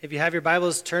If you have your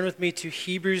Bibles, turn with me to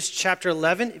Hebrews chapter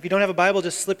 11. If you don't have a Bible,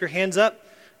 just slip your hands up.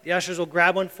 The ushers will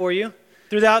grab one for you.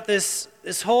 Throughout this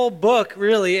whole book,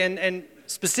 really, and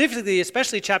specifically,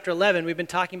 especially chapter 11, we've been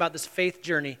talking about this faith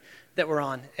journey that we're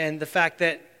on and the fact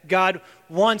that God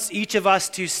wants each of us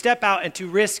to step out and to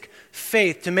risk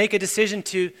faith, to make a decision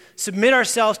to submit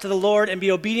ourselves to the Lord and be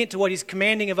obedient to what He's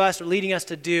commanding of us or leading us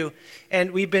to do.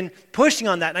 And we've been pushing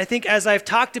on that. And I think as I've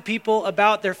talked to people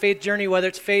about their faith journey, whether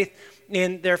it's faith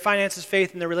in their finances,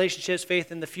 faith in their relationships,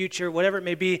 faith in the future, whatever it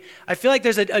may be, I feel like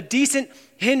there's a decent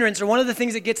hindrance, or one of the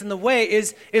things that gets in the way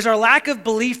is our lack of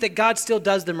belief that God still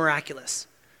does the miraculous.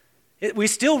 We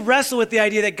still wrestle with the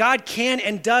idea that God can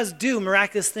and does do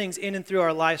miraculous things in and through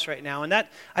our lives right now. And that,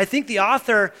 I think the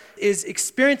author is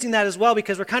experiencing that as well,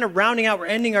 because we're kind of rounding out, we're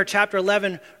ending our chapter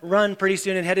 11 run pretty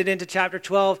soon and headed into chapter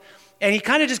 12. And he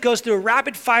kind of just goes through a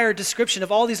rapid fire description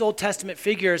of all these Old Testament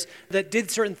figures that did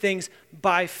certain things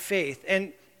by faith.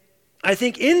 And I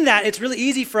think in that, it's really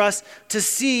easy for us to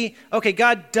see, okay,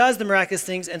 God does the miraculous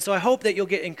things. And so I hope that you'll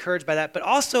get encouraged by that. But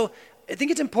also, I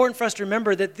think it's important for us to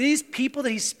remember that these people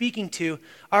that he's speaking to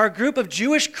are a group of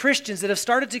Jewish Christians that have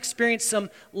started to experience some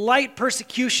light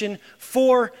persecution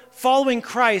for following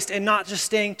Christ and not just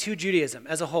staying to Judaism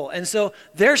as a whole. And so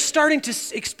they're starting to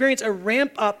experience a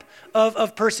ramp up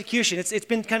of persecution. It's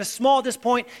been kind of small at this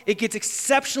point. It gets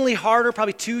exceptionally harder,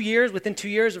 probably within 2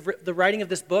 years of the writing of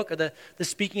this book or the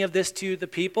speaking of this to the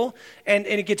people. And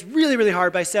it gets really, really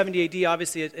hard by 70 AD.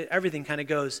 Obviously, everything kind of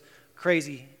goes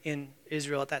crazy in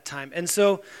Israel at that time. And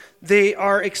so they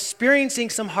are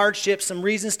experiencing some hardships, some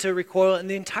reasons to recoil, and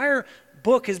the entire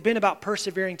book has been about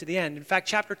persevering to the end. In fact,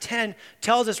 chapter 10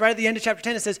 tells us, right at the end of chapter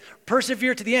 10, it says,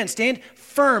 persevere to the end, stand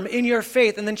firm in your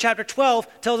faith. And then chapter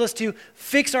 12 tells us to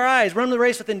fix our eyes, run the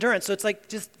race with endurance. So it's like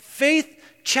just faith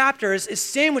chapters is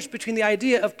sandwiched between the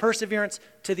idea of perseverance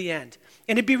to the end.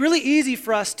 And it'd be really easy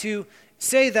for us to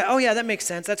say that, oh yeah, that makes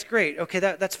sense, that's great, okay,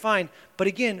 that's fine. But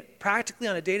again, practically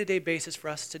on a day-to-day basis for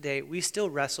us today, we still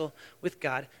wrestle with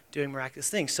God doing miraculous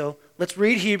things. So let's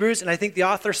read Hebrews, and I think the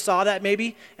author saw that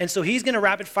maybe, and so he's going to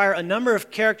rapid fire a number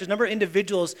of characters, a number of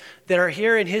individuals that are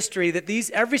here in history that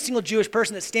every single Jewish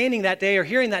person that's standing that day or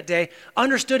hearing that day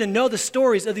understood and know the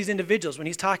stories of these individuals when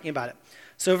he's talking about it.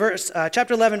 So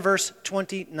chapter 11, verse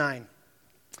 29.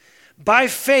 By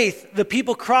faith, the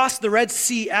people crossed the Red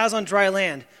Sea as on dry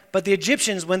land, but the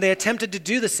Egyptians, when they attempted to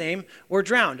do the same, were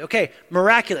drowned. Okay,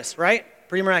 miraculous, right?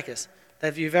 Pretty miraculous.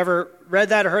 If you've ever read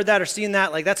that or heard that or seen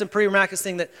that, like that's a pretty miraculous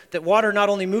thing that water not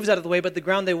only moves out of the way, but the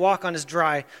ground they walk on is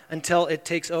dry until it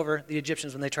takes over the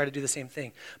Egyptians when they try to do the same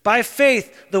thing. By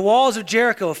faith, the walls of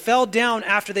Jericho fell down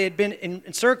after they had been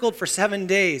encircled for 7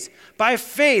 days. By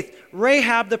faith,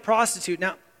 Rahab the prostitute.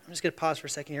 Now, I'm just going to pause for a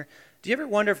second here. Do you ever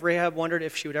wonder if Rahab wondered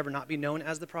if she would ever not be known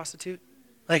as the prostitute?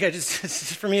 Like,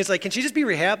 for me, it's like, can she just be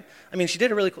Rahab? I mean, she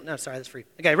did a really cool, no, sorry, that's free.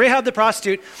 Okay, Rahab the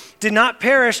prostitute did not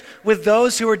perish with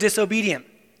those who were disobedient,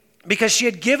 because she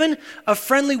had given a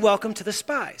friendly welcome to the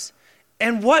spies.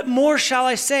 And what more shall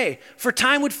I say? For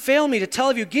time would fail me to tell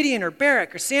of you Gideon or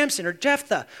Barak or Samson or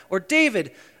Jephthah or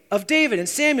David and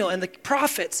Samuel and the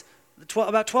prophets,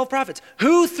 about 12 prophets,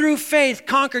 who through faith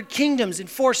conquered kingdoms,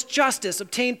 enforced justice,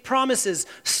 obtained promises,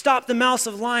 stopped the mouths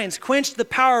of lions, quenched the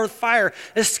power of fire,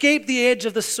 escaped the edge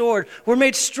of the sword, were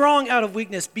made strong out of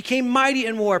weakness, became mighty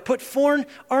in war, put foreign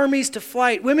armies to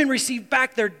flight. Women received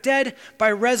back their dead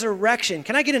by resurrection.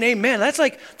 Can I get an amen?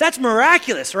 That's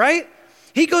miraculous, right?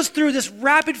 He goes through this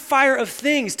rapid fire of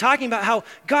things, talking about how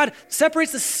God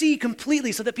separates the sea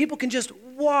completely so that people can just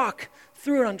walk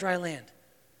through it on dry land.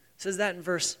 It says that in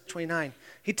verse 29.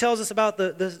 He tells us about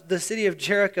the city of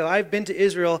Jericho. I've been to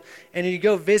Israel, and you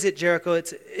go visit Jericho.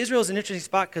 Israel's an interesting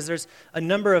spot because there's a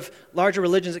number of larger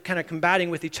religions that kind of combating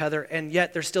with each other, and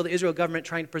yet there's still the Israel government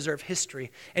trying to preserve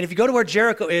history. And if you go to where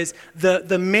Jericho is,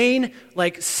 the main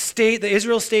state, the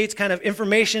Israel state's kind of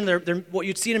information, what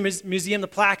you'd see in a museum, the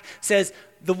plaque says,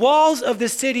 the walls of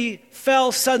this city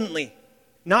fell suddenly,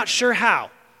 not sure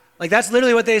how. Like, that's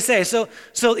literally what they say. So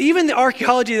even the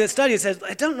archaeology that studies says,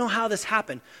 I don't know how this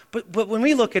happened. But when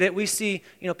we look at it, we see,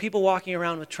 people walking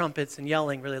around with trumpets and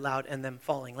yelling really loud and them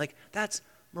falling. Like, that's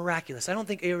miraculous. I don't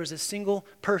think there was a single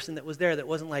person that was there that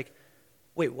wasn't like,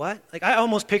 wait, what? Like, I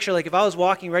almost picture, if I was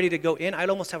walking ready to go in,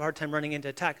 I'd almost have a hard time running into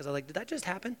attack because I'm like, did that just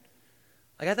happen?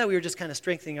 Like, I thought we were just kind of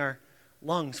strengthening our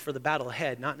lungs for the battle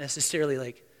ahead, not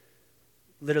necessarily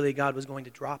literally God was going to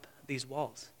drop these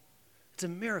walls. It's a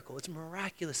miracle. It's a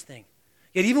miraculous thing.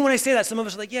 Yet even when I say that, some of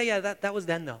us are like, yeah, that was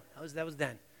then, though. That was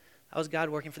then. That was God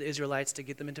working for the Israelites to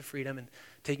get them into freedom and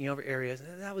taking over areas.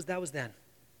 That was then.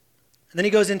 And then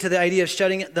he goes into the idea of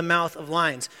shutting the mouth of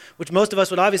lions, which most of us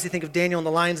would obviously think of Daniel in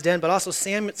the lion's den, but also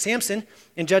Samson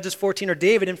in Judges 14 or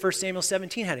David in 1 Samuel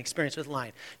 17 had experience with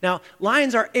lion. Now,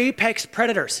 lions are apex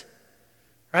predators,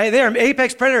 right? They are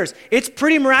apex predators. It's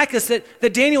pretty miraculous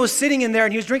that Daniel was sitting in there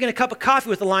and he was drinking a cup of coffee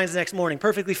with the lions the next morning,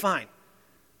 perfectly fine.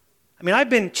 I mean, I've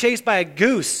been chased by a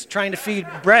goose trying to feed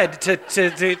bread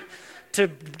to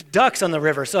ducks on the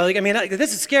river. So,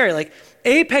 this is scary.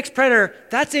 Apex predator,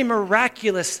 that's a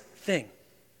miraculous thing.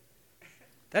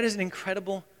 That is an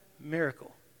incredible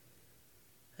miracle.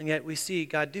 And yet we see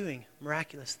God doing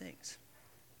miraculous things.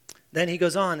 Then he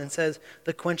goes on and says,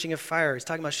 the quenching of fire. He's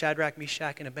talking about Shadrach,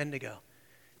 Meshach, and Abednego.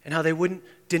 And how they wouldn't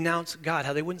denounce God,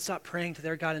 how they wouldn't stop praying to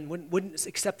their God and wouldn't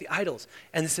accept the idols.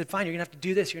 And they said, fine, you're going to have to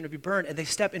do this, you're going to be burned. And they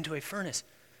step into a furnace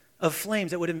of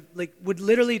flames that would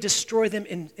literally destroy them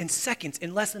in seconds,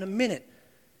 in less than a minute.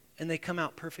 And they come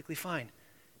out perfectly fine.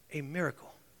 A miracle.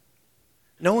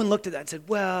 No one looked at that and said,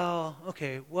 well,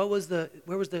 okay, where was the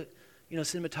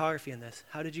cinematography in this?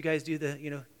 How did you guys do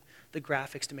the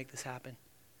graphics to make this happen?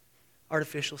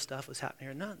 Artificial stuff was happening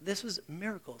here. No, this was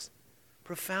miracles.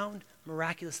 Profound,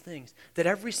 miraculous things that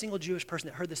every single Jewish person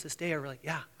that heard this day are like,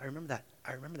 yeah, I remember that.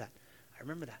 I remember that. I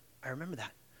remember that. I remember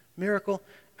that. Miracle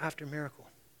after miracle.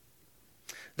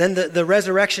 Then the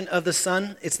resurrection of the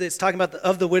son, it's talking about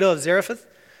of the widow of Zarephath,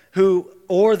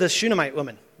 or the Shunammite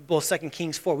woman, both 2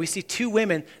 Kings 4. We see two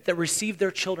women that received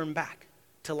their children back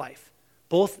to life.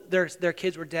 Both their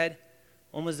kids were dead.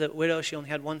 One was a widow. She only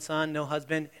had one son, no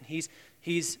husband, and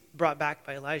he's brought back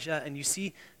by Elijah. And you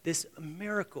see this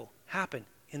miracle happen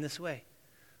in this way.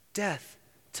 Death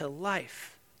to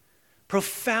life.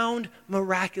 Profound,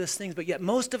 miraculous things. But yet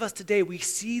most of us today, we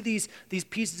see these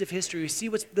pieces of history. We see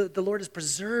what the Lord has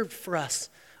preserved for us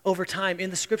over time in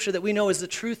the scripture that we know is the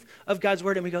truth of God's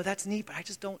word. And we go, that's neat, but I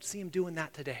just don't see him doing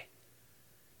that today.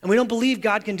 And we don't believe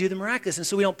God can do the miraculous. And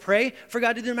so we don't pray for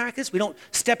God to do the miraculous. We don't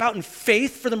step out in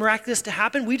faith for the miraculous to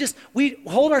happen. We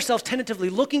hold ourselves tentatively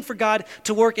looking for God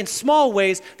to work in small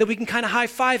ways that we can kind of high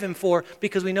five him for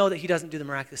because we know that he doesn't do the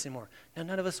miraculous anymore. Now,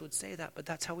 none of us would say that, but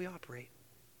that's how we operate.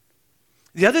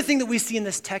 The other thing that we see in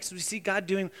this text is we see God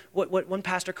doing what one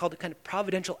pastor called the kind of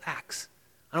providential acts.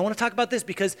 And I want to talk about this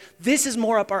because this is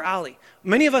more up our alley.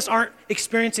 Many of us aren't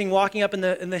experiencing walking up in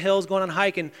the hills, going on a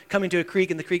hike and coming to a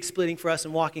creek and the creek splitting for us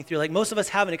and walking through. Most of us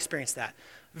haven't experienced that.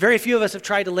 Very few of us have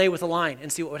tried to lay with a line and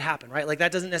see what would happen, right?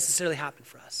 That doesn't necessarily happen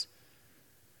for us.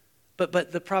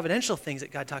 But the providential things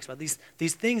that God talks about, these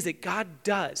things that God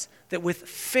does, that with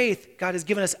faith, God has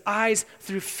given us eyes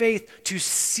through faith to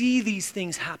see these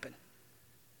things happen.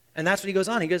 And that's what he goes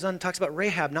on. He goes on and talks about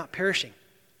Rahab not perishing.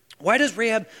 Why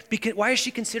is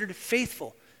she considered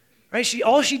faithful? Right?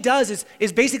 All she does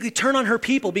is basically turn on her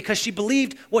people because she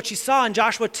believed what she saw in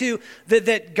Joshua 2,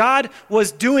 that God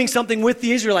was doing something with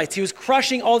the Israelites. He was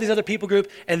crushing all these other people group,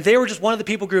 and they were just one of the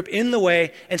people group in the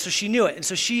way, and so she knew it. And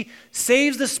so she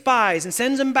saves the spies and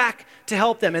sends them back to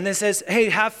help them, and then says, hey,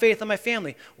 have faith on my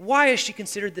family. Why is she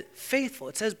considered faithful?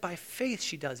 It says by faith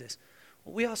she does this.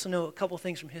 Well, we also know a couple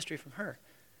things from history from her.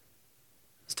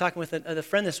 I was talking with a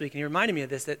friend this week, and he reminded me of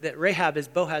this, that Rahab is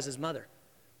Boaz's mother.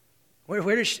 Where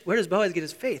does Boaz get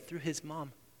his faith? Through his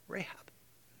mom, Rahab.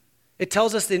 It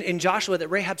tells us in Joshua that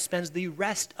Rahab spends the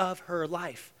rest of her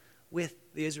life with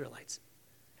the Israelites.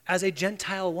 As a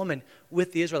Gentile woman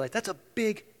with the Israelites. That's a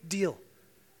big deal.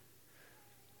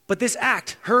 But this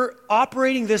act, her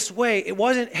operating this way, it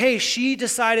wasn't, hey, she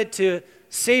decided to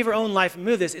save her own life and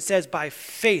move this. It says by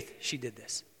faith she did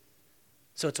this.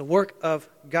 So it's a work of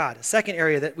God. A second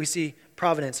area that we see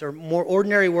providence or more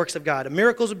ordinary works of God.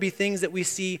 Miracles would be things that we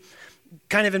see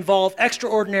kind of involve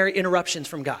extraordinary interruptions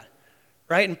from God,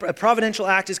 right? And a providential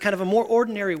act is kind of a more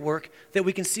ordinary work that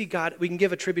we can see God, we can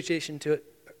give attribution to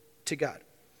God.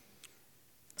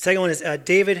 Second one is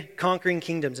David conquering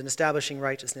kingdoms and establishing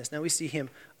righteousness. Now we see him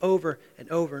over and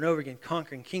over and over again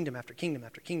conquering kingdom after kingdom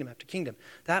after kingdom after kingdom.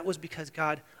 That was because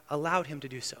God allowed him to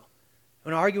do so.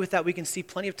 When I argue with that, we can see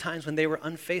plenty of times when they were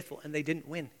unfaithful and they didn't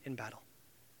win in battle.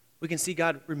 We can see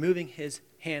God removing his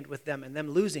hand with them and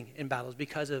them losing in battles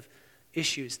because of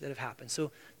issues that have happened.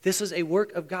 So this was a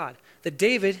work of God that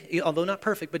David, although not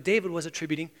perfect, but David was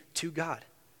attributing to God.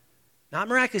 Not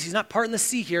miraculous, he's not parting the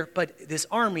sea here, but this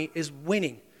army is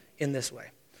winning in this way.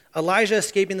 Elijah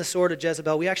escaping the sword of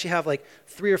Jezebel. We actually have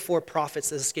 3 or 4 prophets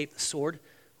that escaped the sword.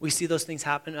 We see those things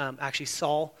happen. Actually,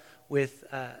 Saul with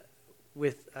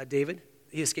David.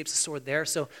 He escapes the sword there.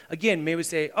 So again, maybe we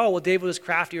say, oh, well, David was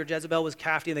crafty or Jezebel was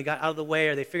crafty and they got out of the way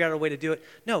or they figured out a way to do it.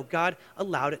 No, God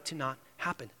allowed it to not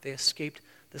happen. They escaped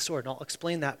the sword. And I'll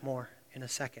explain that more in a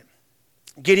second.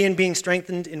 Gideon being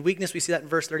strengthened in weakness, we see that in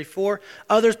verse 34.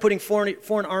 Others putting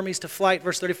foreign armies to flight,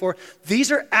 verse 34.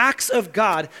 These are acts of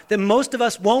God that most of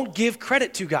us won't give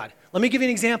credit to God. Let me give you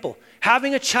an example.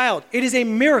 Having a child, it is a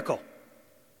miracle.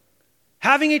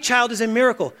 Having a child is a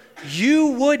miracle. You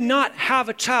would not have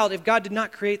a child if God did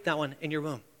not create that one in your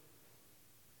womb.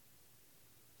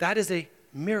 That is a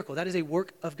miracle. That is a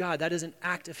work of God. That is an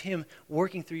act of Him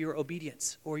working through your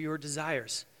obedience or your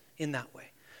desires in that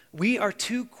way. We are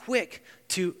too quick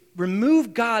to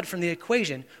remove God from the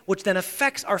equation, which then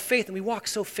affects our faith, and we walk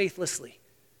so faithlessly.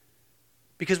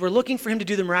 Because we're looking for Him to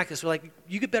do the miraculous. We're like,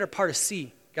 you could better part a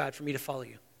sea, God, for me to follow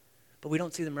you. But we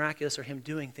don't see the miraculous or Him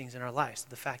doing things in our lives.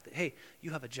 The fact that, hey,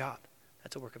 you have a job.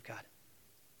 That's a work of God.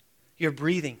 You're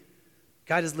breathing.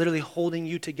 God is literally holding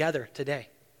you together today.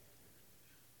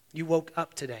 You woke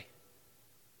up today.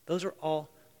 Those are all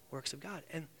works of God.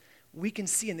 And we can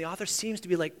see, and the author seems to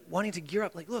be like wanting to gear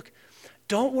up, like, look,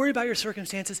 don't worry about your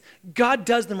circumstances. God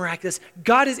does the miraculous.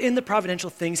 God is in the providential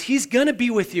things. He's going to be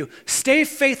with you. Stay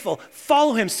faithful.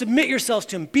 Follow Him. Submit yourselves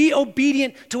to Him. Be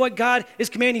obedient to what God is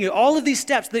commanding you. All of these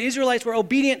steps, the Israelites were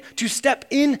obedient to step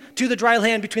into the dry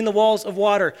land between the walls of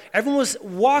water. Everyone was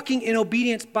walking in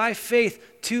obedience by faith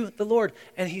to the Lord.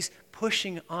 And He's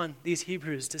pushing on these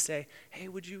Hebrews to say, hey,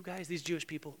 would you guys, these Jewish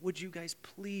people, would you guys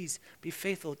please be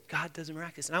faithful? God does the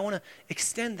miraculous. And I want to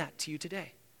extend that to you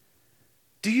today.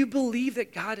 Do you believe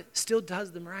that God still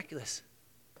does the miraculous?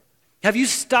 Have you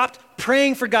stopped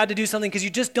praying for God to do something because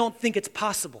you just don't think it's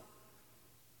possible?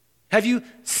 Have you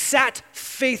sat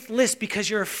faithless because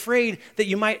you're afraid that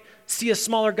you might see a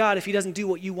smaller God if He doesn't do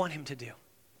what you want Him to do?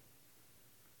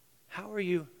 How are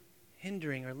you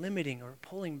hindering or limiting or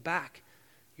pulling back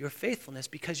your faithfulness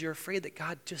because you're afraid that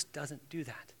God just doesn't do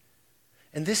that?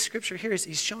 And this scripture here is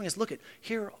He's showing us, look at,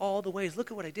 here are all the ways.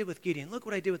 Look at what I did with Gideon. Look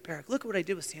what I did with Barak. Look at what I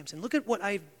did with Samson. Look at what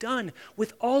I've done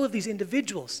with all of these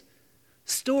individuals.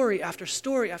 Story after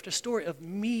story after story of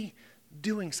me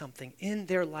doing something in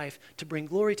their life to bring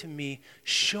glory to me,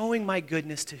 showing my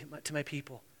goodness to my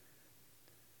people.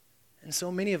 And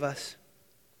so many of us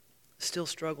still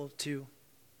struggle to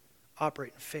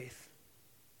operate in faith.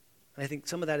 And I think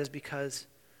some of that is because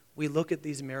we look at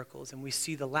these miracles and we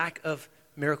see the lack of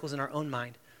miracles in our own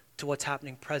mind to what's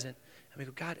happening present. And we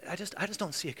go, God, I just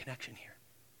don't see a connection here.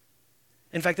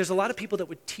 In fact, there's a lot of people that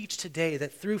would teach today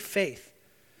that through faith,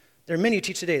 there are many who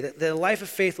teach today that the life of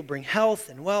faith will bring health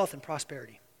and wealth and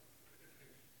prosperity.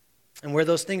 And where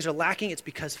those things are lacking, it's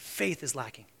because faith is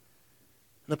lacking.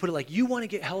 And they'll put it like, you want to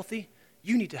get healthy,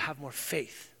 you need to have more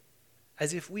faith.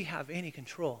 As if we have any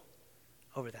control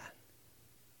over that.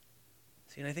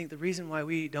 See, and I think the reason why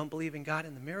we don't believe in God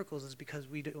and the miracles is because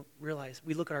we don't realize,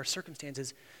 we look at our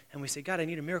circumstances and we say, God, I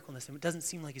need a miracle in this, and it doesn't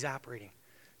seem like He's operating.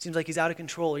 It seems like He's out of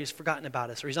control, or He's forgotten about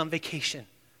us, or He's on vacation.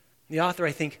 The author,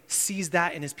 I think, sees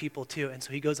that in his people too, and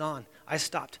so he goes on. I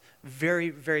stopped very,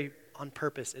 very on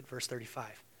purpose at verse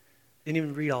 35. Didn't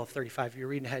even read all of 35. If you're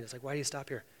reading ahead, it's like, why do you stop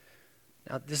here?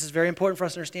 Now, this is very important for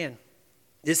us to understand.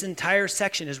 This entire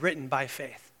section is written by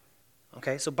faith.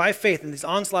 Okay, so by faith, and this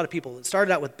onslaught of people, it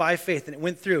started out with by faith, and it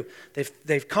went through.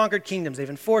 They've conquered kingdoms, they've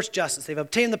enforced justice, they've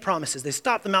obtained the promises, they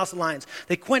stopped the mouths of lions,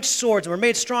 they quenched swords and were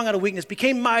made strong out of weakness,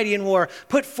 became mighty in war,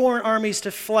 put foreign armies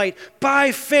to flight.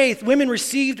 By faith, women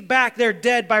received back their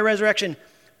dead by resurrection.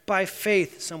 By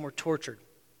faith, some were tortured,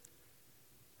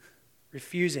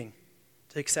 refusing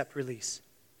to accept release,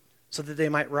 so that they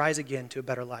might rise again to a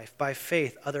better life. By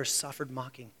faith, others suffered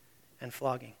mocking and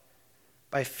flogging.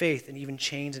 By faith, and even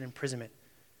chains and imprisonment.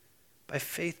 By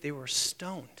faith, they were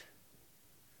stoned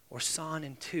or sawn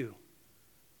in two.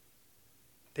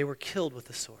 They were killed with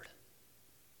the sword.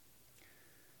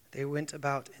 They went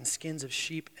about in skins of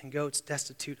sheep and goats,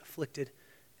 destitute, afflicted,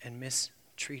 and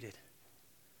mistreated.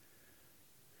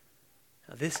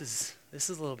 Now, this is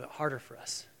a little bit harder for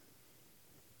us.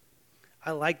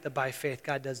 I like the by faith,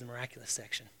 God does the miraculous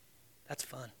section. That's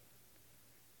fun.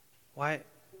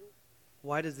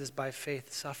 Why does this by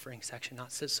faith suffering section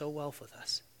not sit so well with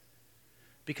us?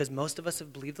 Because most of us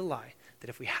have believed the lie that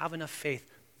if we have enough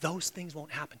faith, those things won't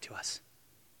happen to us.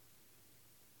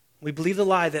 We believe the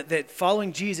lie that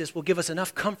following Jesus will give us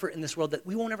enough comfort in this world that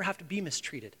we won't ever have to be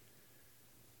mistreated.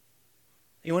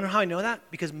 You want to know how I know that?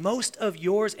 Because most of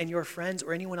yours and your friends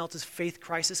or anyone else's faith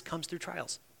crisis comes through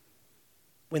trials.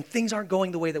 When things aren't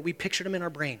going the way that we pictured them in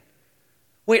our brain.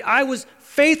 Wait, I was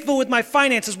faithful with my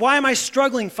finances. Why am I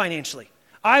struggling financially?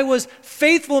 I was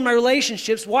faithful in my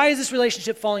relationships. Why is this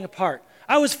relationship falling apart?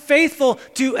 I was faithful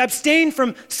to abstain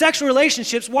from sexual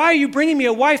relationships. Why are you bringing me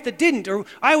a wife that didn't? Or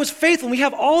I was faithful. And we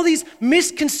have all these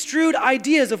misconstrued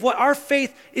ideas of what our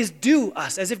faith is due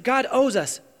us, as if God owes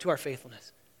us to our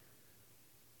faithfulness.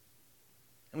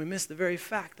 And we miss the very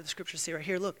fact that the scriptures say right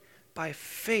here, look, by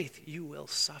faith you will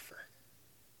suffer.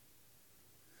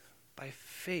 By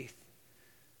faith.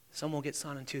 Some will get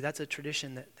sawn in two. That's a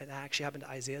tradition that actually happened to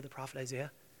Isaiah, the prophet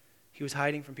Isaiah. He was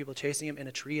hiding from people chasing him in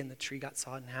a tree, and the tree got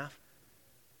sawed in half.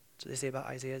 That's what they say about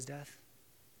Isaiah's death.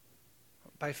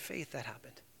 By faith that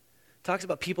happened. It talks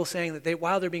about people saying that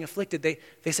while they're being afflicted,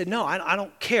 they said, no, I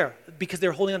don't care, because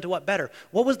they're holding on to what better?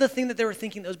 What was the thing that they were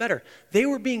thinking that was better? They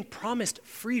were being promised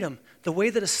freedom the way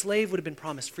that a slave would have been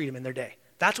promised freedom in their day.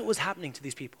 That's what was happening to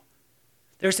these people.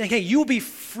 They were saying, hey, you will be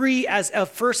free as a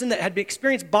person that had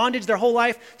experienced bondage their whole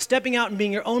life, stepping out and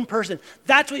being your own person.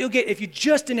 That's what you'll get if you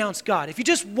just denounce God, if you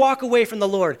just walk away from the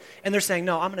Lord. And they're saying,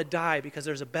 no, I'm going to die because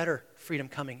there's a better freedom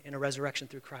coming in a resurrection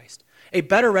through Christ. A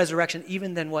better resurrection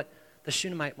even than what the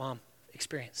Shunammite mom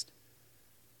experienced.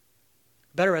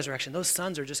 Better resurrection. Those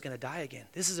sons are just going to die again.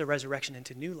 This is a resurrection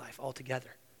into new life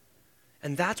altogether.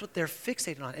 And that's what they're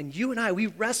fixated on. And you and I, we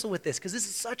wrestle with this because this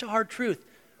is such a hard truth,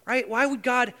 right? Why would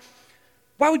God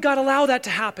allow that to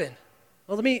happen?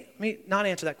 Well, let me not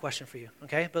answer that question for you,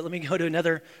 okay? But let me go to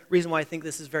another reason why I think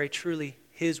this is very truly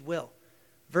his will.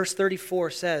 Verse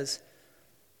 34 says,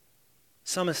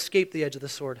 some escaped the edge of the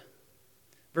sword.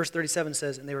 Verse 37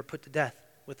 says, and they were put to death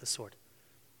with the sword.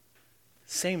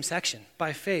 Same section.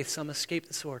 By faith, some escaped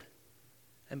the sword.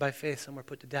 And by faith, some were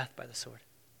put to death by the sword.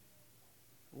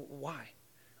 Why?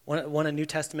 One New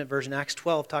Testament version, Acts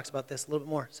 12, talks about this a little bit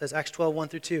more. It says, Acts 12, 1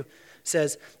 through 2,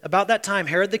 says, about that time,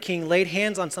 Herod the king laid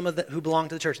hands on some of who belonged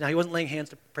to the church. Now, he wasn't laying hands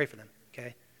to pray for them,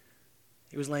 okay?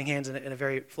 He was laying hands in a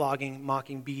very flogging,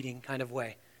 mocking, beating kind of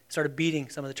way. He started beating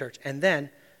some of the church.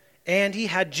 And he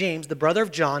had James, the brother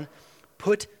of John,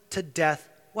 put to death,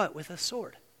 what? With a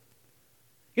sword.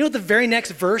 You know what the very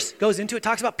next verse goes into? It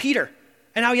talks about Peter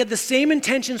and how he had the same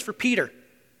intentions for Peter.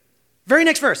 Very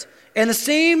next verse. And the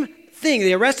same thing.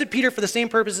 They arrested Peter for the same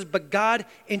purposes, but God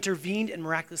intervened and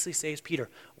miraculously saves Peter.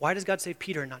 Why does God save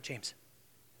Peter and not James?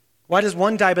 Why does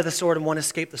one die by the sword and one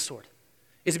escape the sword?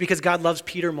 Is it because God loves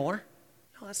Peter more?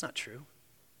 No, that's not true.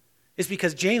 It's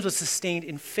because James was sustained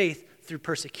in faith through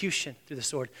persecution through the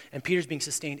sword, and Peter's being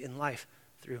sustained in life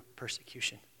through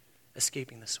persecution,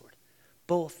 escaping the sword.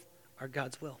 Both are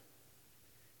God's will.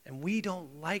 And we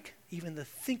don't like even to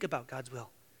think about God's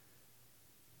will.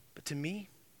 But to me,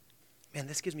 man,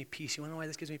 this gives me peace. You want to know why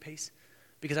this gives me peace?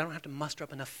 Because I don't have to muster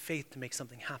up enough faith to make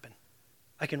something happen.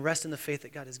 I can rest in the faith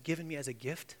that God has given me as a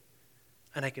gift,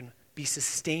 and I can be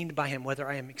sustained by him whether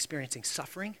I am experiencing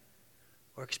suffering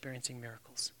or experiencing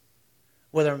miracles.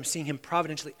 Whether I'm seeing him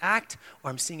providentially act or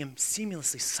I'm seeing him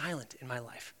seamlessly silent in my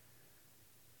life.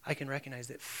 I can recognize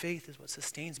that faith is what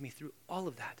sustains me through all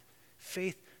of that.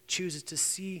 Faith chooses to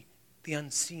see the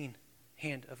unseen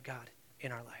hand of God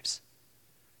in our lives.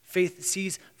 Faith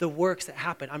sees the works that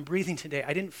happen. I'm breathing today.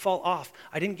 I didn't fall off.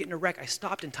 I didn't get in a wreck. I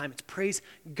stopped in time. It's praise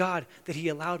God that he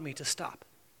allowed me to stop.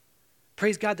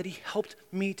 Praise God that he helped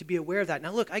me to be aware of that.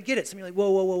 Now look, I get it. Some of you are like,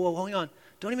 whoa, hold on.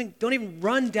 Don't even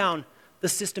run down the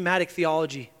systematic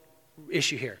theology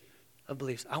issue here of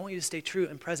beliefs. I want you to stay true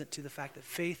and present to the fact that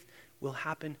faith will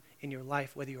happen in your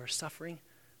life, whether you are suffering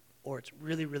or it's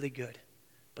really, really good.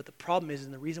 But the problem is,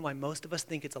 and the reason why most of us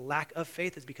think it's a lack of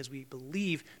faith is because we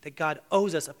believe that God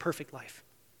owes us a perfect life.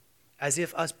 As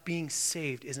if us being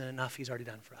saved isn't enough he's already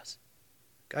done for us.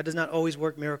 God does not always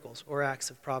work miracles or acts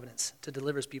of providence to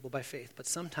deliver his people by faith. But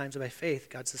sometimes by faith,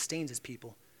 God sustains his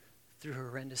people through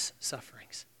horrendous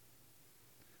sufferings.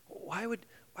 Why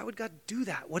would God do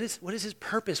that? What is his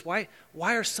purpose? Why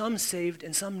are some saved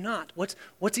and some not?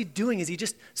 What's he doing? Is he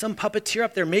just some puppeteer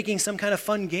up there making some kind of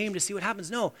fun game to see what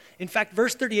happens? No. In fact,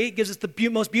 verse 38 gives us the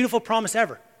most beautiful promise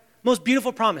ever. Most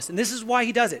beautiful promise. And this is why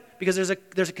he does it. Because there's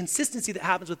a consistency that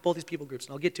happens with both these people groups.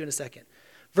 And I'll get to in a second.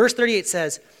 Verse 38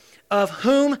 says, of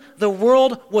whom the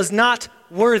world was not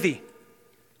worthy.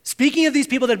 Speaking of these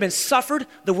people that have been suffered,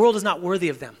 the world is not worthy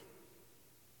of them.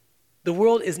 The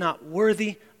world is not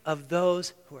worthy of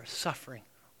those who are suffering.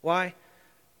 Why?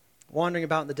 Wandering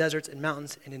about in the deserts and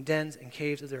mountains and in dens and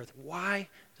caves of the earth. Why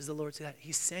does the Lord say that?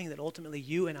 He's saying that ultimately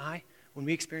you and I, when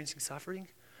we experience suffering,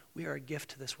 we are a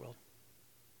gift to this world.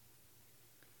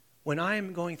 When I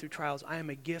am going through trials, I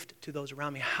am a gift to those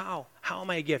around me. How? How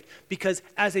am I a gift? Because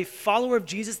as a follower of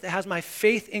Jesus that has my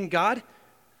faith in God,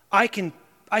 I can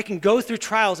go through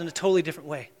trials in a totally different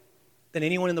way than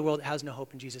anyone in the world that has no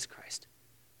hope in Jesus Christ.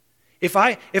 If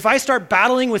I start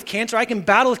battling with cancer, I can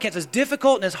battle with cancer. As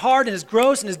difficult and as hard and as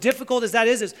gross and as difficult as that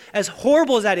is, as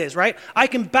horrible as that is, right? I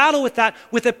can battle with that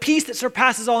with a peace that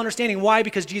surpasses all understanding. Why?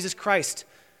 Because Jesus Christ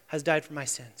has died for my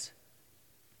sins.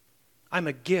 I'm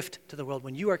a gift to the world.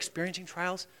 When you are experiencing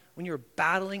trials, when you're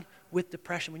battling with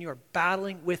depression, when you are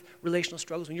battling with relational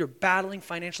struggles, when you're battling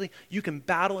financially, you can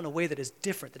battle in a way that is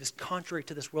different, that is contrary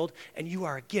to this world, and you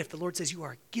are a gift. The Lord says you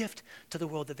are a gift to the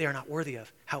world that they are not worthy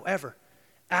of. However,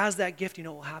 as that gift, you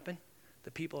know what will happen?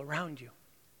 The people around you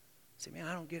say, man,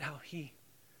 I don't get how he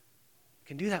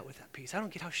can do that with that peace. I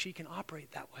don't get how she can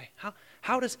operate that way.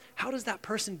 How does that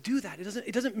person do that?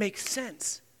 It doesn't make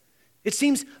sense. It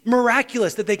seems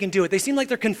miraculous that they can do it. They seem like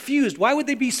they're confused. Why would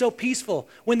they be so peaceful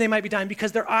when they might be dying?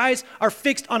 Because their eyes are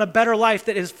fixed on a better life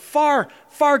that is far,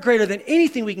 far greater than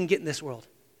anything we can get in this world.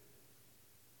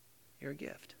 You're a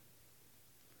gift.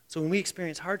 So when we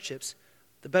experience hardships,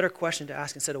 the better question to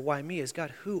ask instead of why me is,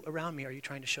 God, who around me are you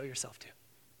trying to show yourself to?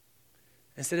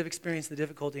 Instead of experiencing the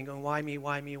difficulty and going, why me,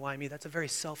 why me, why me? That's a very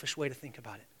selfish way to think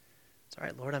about it. It's all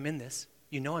right, Lord, I'm in this.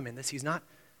 You know I'm in this. He's not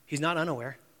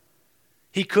unaware.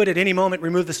 He could at any moment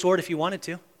remove the sword if he wanted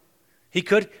to. He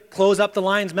could close up the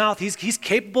lion's mouth. He's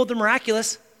capable of the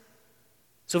miraculous.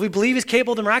 So if we believe he's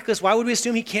capable of the miraculous, why would we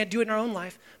assume he can't do it in our own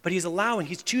life? But he's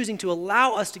choosing to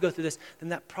allow us to go through this, then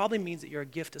that probably means that you're a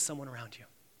gift to someone around you.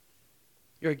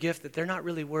 You're a gift that they're not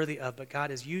really worthy of, but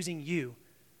God is using you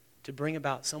to bring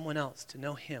about someone else to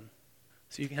know him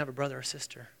so you can have a brother or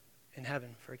sister in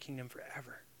heaven for a kingdom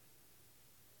forever.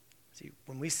 See,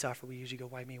 when we suffer, we usually go,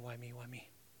 why me, why me, why me?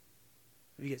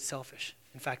 We get selfish.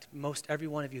 In fact, most every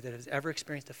one of you that has ever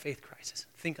experienced a faith crisis,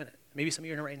 think on it. Maybe some of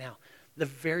you are in it right now. The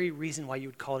very reason why you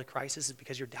would call it a crisis is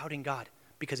because you're doubting God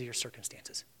because of your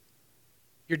circumstances.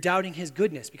 You're doubting his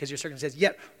goodness because of your circumstances.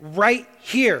 Yet right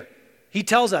here, he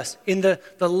tells us in the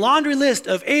laundry list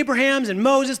of Abraham's and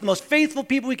Moses, the most faithful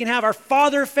people we can have, our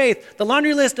father of faith, the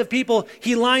laundry list of people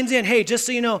he lines in, hey, just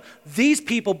so you know, these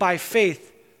people by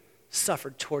faith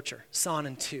suffered torture, sawn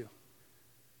in two,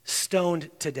 stoned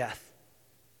to death.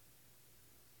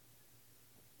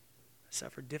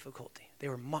 Suffered difficulty. They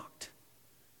were mocked.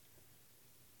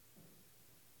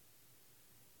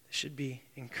 This should be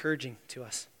encouraging to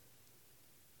us.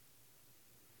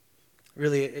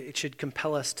 Really, it should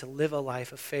compel us to live a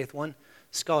life of faith. One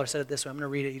scholar said it this way. I'm going to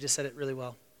read it. He just said it really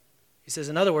well. He says,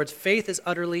 in other words, faith is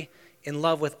utterly in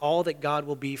love with all that God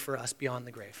will be for us beyond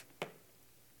the grave.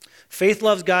 Faith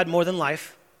loves God more than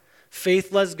life.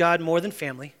 Faith loves God more than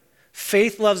family.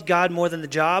 Faith loves God more than the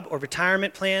job or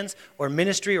retirement plans or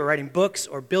ministry or writing books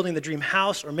or building the dream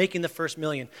house or making the first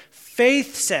million.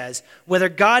 Faith says, whether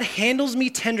God handles me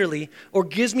tenderly or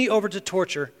gives me over to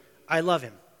torture, I love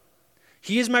him.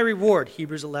 He is my reward,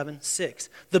 Hebrews 11:6.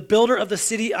 The builder of the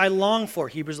city I long for,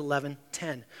 Hebrews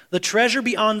 11:10. The treasure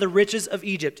beyond the riches of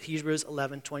Egypt, Hebrews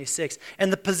 11:26.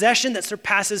 And the possession that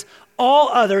surpasses all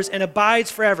others and abides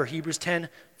forever, Hebrews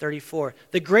 10:34.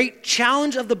 The great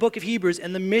challenge of the book of Hebrews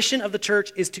and the mission of the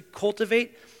church is to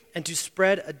cultivate and to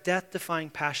spread a death-defying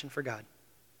passion for God.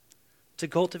 To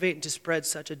cultivate and to spread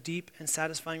such a deep and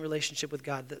satisfying relationship with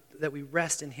God that we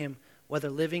rest in him,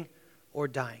 whether living or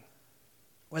dying,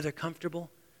 whether comfortable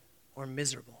or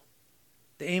miserable.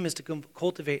 The aim is to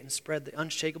cultivate and spread the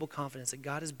unshakable confidence that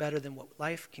God is better than what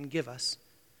life can give us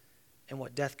and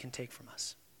what death can take from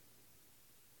us.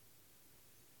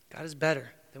 God is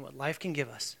better than what life can give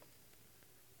us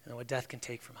and what death can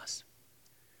take from us.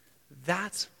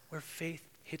 That's where faith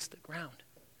hits the ground.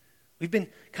 We've been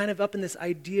kind of up in this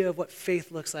idea of what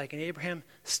faith looks like, and Abraham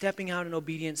stepping out in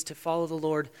obedience to follow the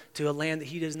Lord to a land that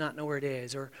he does not know where it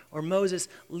is, or Moses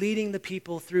leading the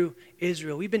people through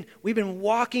Israel. We've been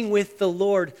walking with the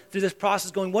Lord through this process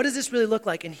going, what does this really look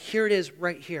like? And here it is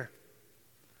right here.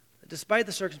 Despite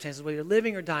the circumstances, whether you're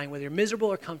living or dying, whether you're miserable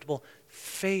or comfortable,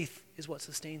 faith is what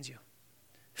sustains you.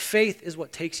 Faith is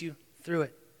what takes you through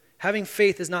it. Having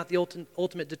faith is not the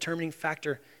ultimate determining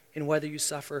factor in whether you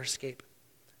suffer or escape.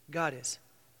 God is.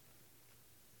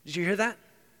 Did you hear that?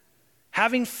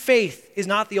 Having faith is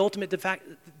not the ultimate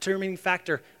determining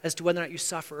factor as to whether or not you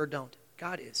suffer or don't.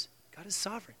 God is. God is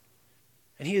sovereign.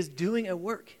 And he is doing a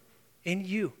work in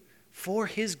you for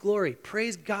his glory.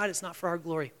 Praise God, it's not for our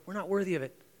glory. We're not worthy of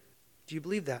it. Do you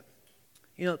believe that?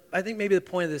 You know, I think maybe the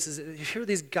point of this is you hear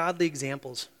these godly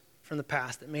examples from the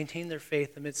past that maintain their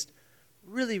faith amidst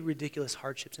really ridiculous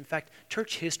hardships. In fact,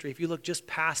 church history, if you look just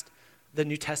past the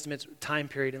New Testament time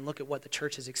period and look at what the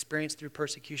church has experienced through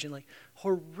persecution, like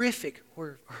horrific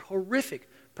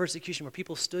persecution where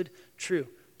people stood true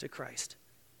to Christ.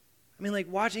 I mean, like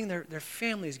watching their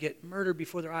families get murdered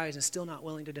before their eyes and still not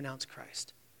willing to denounce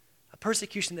Christ. A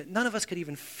persecution that none of us could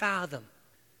even fathom.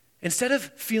 Instead of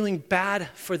feeling bad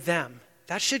for them,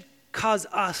 that should cause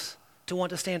us to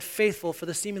want to stand faithful for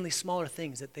the seemingly smaller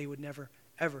things that they would never,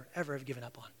 ever, ever have given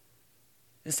up on.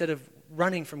 Instead of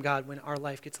running from God when our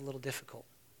life gets a little difficult.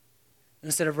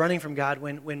 Instead of running from God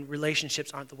when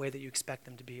relationships aren't the way that you expect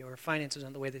them to be, or finances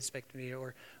aren't the way that you expect them to be,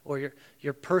 or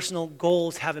your personal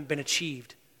goals haven't been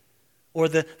achieved, or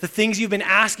the things you've been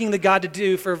asking the God to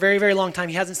do for a very, very long time,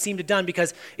 he hasn't seemed to done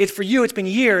because it's for you, it's been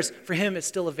years. For him, it's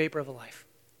still a vapor of a life.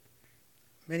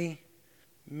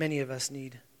 Many of us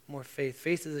need more faith.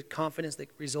 Faith is a confidence that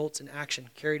results in action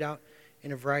carried out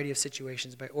in a variety of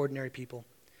situations by ordinary people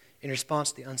in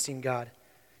response to the unseen God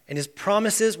and his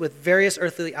promises with various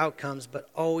earthly outcomes, but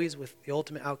always with the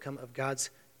ultimate outcome of God's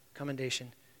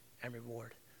commendation and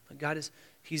reward. But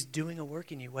he's doing a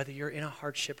work in you, whether you're in a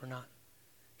hardship or not.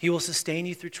 He will sustain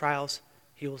you through trials.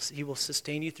 He will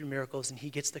sustain you through miracles, and he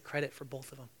gets the credit for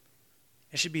both of them.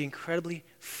 It should be incredibly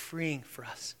freeing for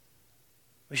us.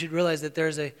 We should realize that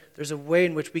there's a way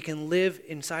in which we can live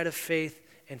inside of faith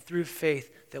and through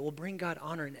faith that will bring God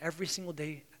honor in every single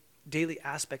daily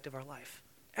aspect of our life.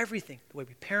 Everything, the way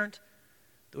we parent,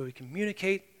 the way we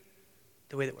communicate,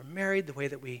 the way that we're married, the way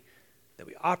that we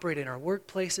operate in our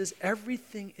workplaces,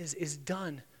 everything is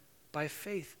done by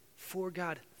faith for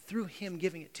God through him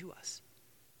giving it to us.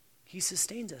 He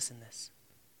sustains us in this.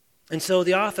 And so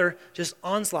the author just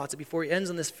onslaughts it before he ends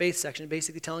on this faith section,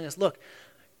 basically telling us, look,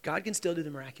 God can still do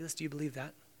the miraculous. Do you believe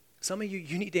that? Some of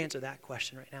you need to answer that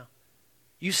question right now.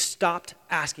 You stopped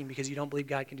asking because you don't believe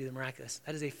God can do the miraculous.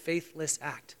 That is a faithless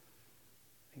act.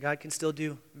 And God can still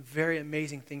do very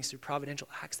amazing things through providential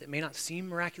acts that may not seem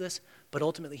miraculous, but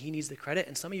ultimately he needs the credit.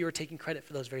 And some of you are taking credit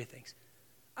for those very things.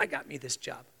 I got me this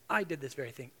job. I did this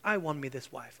very thing. I won me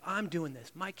this wife. I'm doing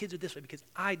this. My kids are this way because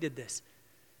I did this.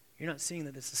 You're not seeing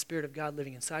that it's the Spirit of God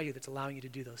living inside you that's allowing you to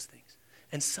do those things.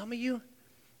 And some of you,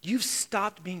 you've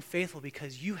stopped being faithful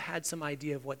because you had some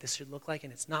idea of what this should look like,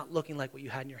 and it's not looking like what you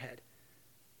had in your head.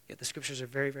 Yet the scriptures are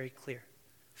very, very clear.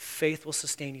 Faith will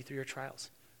sustain you through your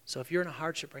trials. So if you're in a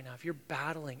hardship right now, if you're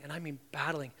battling, and I mean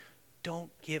battling, don't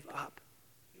give up.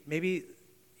 Maybe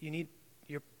you need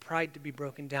your pride to be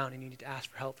broken down and you need to ask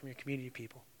for help from your community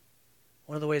people.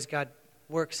 One of the ways God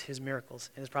works his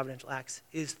miracles and his providential acts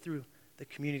is through the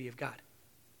community of God.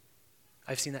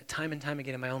 I've seen that time and time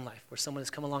again in my own life where someone has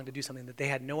come along to do something that they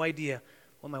had no idea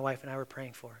what my wife and I were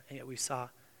praying for, and yet we saw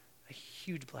a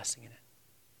huge blessing in it.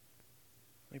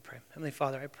 Let me pray. Heavenly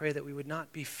Father, I pray that we would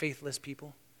not be faithless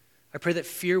people. I pray that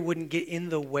fear wouldn't get in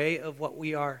the way of what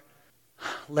we are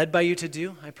led by you to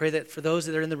do. I pray that for those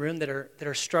that are in the room that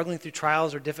are struggling through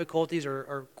trials or difficulties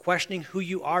or questioning who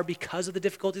you are because of the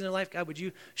difficulties in their life, God, would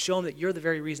you show them that you're the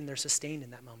very reason they're sustained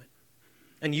in that moment,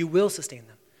 and you will sustain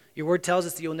them. Your word tells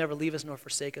us that you'll never leave us nor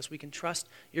forsake us. We can trust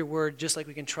your word just like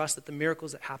we can trust that the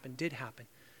miracles that happened did happen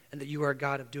and that you are a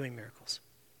God of doing miracles.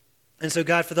 And so,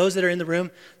 God, for those that are in the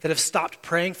room that have stopped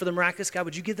praying for the miraculous, God,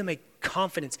 would you give them a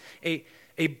confidence, a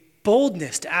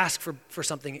boldness to ask for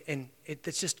something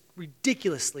that's just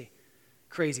ridiculously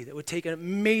crazy, that would take an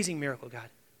amazing miracle, God.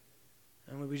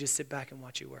 And would we just sit back and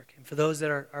watch you work? And for those that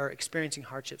are experiencing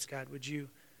hardships, God, would you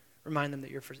remind them that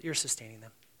you're sustaining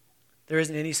them? There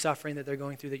isn't any suffering that they're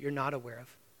going through that you're not aware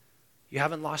of. You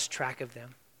haven't lost track of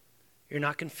them. You're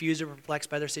not confused or perplexed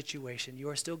by their situation. You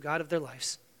are still God of their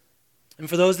lives. And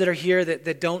for those that are here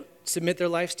that don't submit their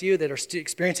lives to you, that are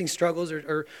experiencing struggles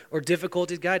or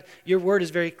difficulties, God, your word is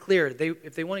very clear.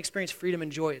 If they want to experience freedom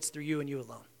and joy, it's through you and you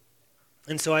alone.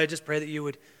 And so I just pray that you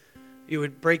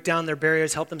would break down their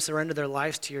barriers, help them surrender their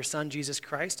lives to your Son, Jesus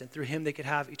Christ, and through him they could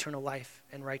have eternal life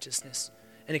and righteousness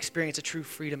and experience a true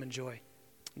freedom and joy,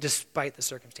 despite the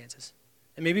circumstances.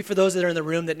 And maybe for those that are in the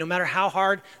room that no matter how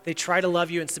hard they try to love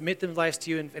you and submit their lives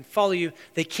to you and follow you,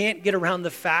 they can't get around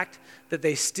the fact that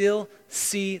they still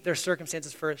see their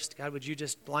circumstances first. God, would you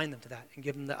just blind them to that and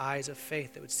give them the eyes of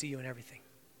faith that would see you in everything?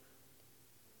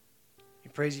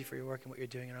 We praise you for your work and what you're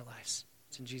doing in our lives.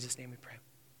 It's in Jesus' name we pray.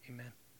 Amen.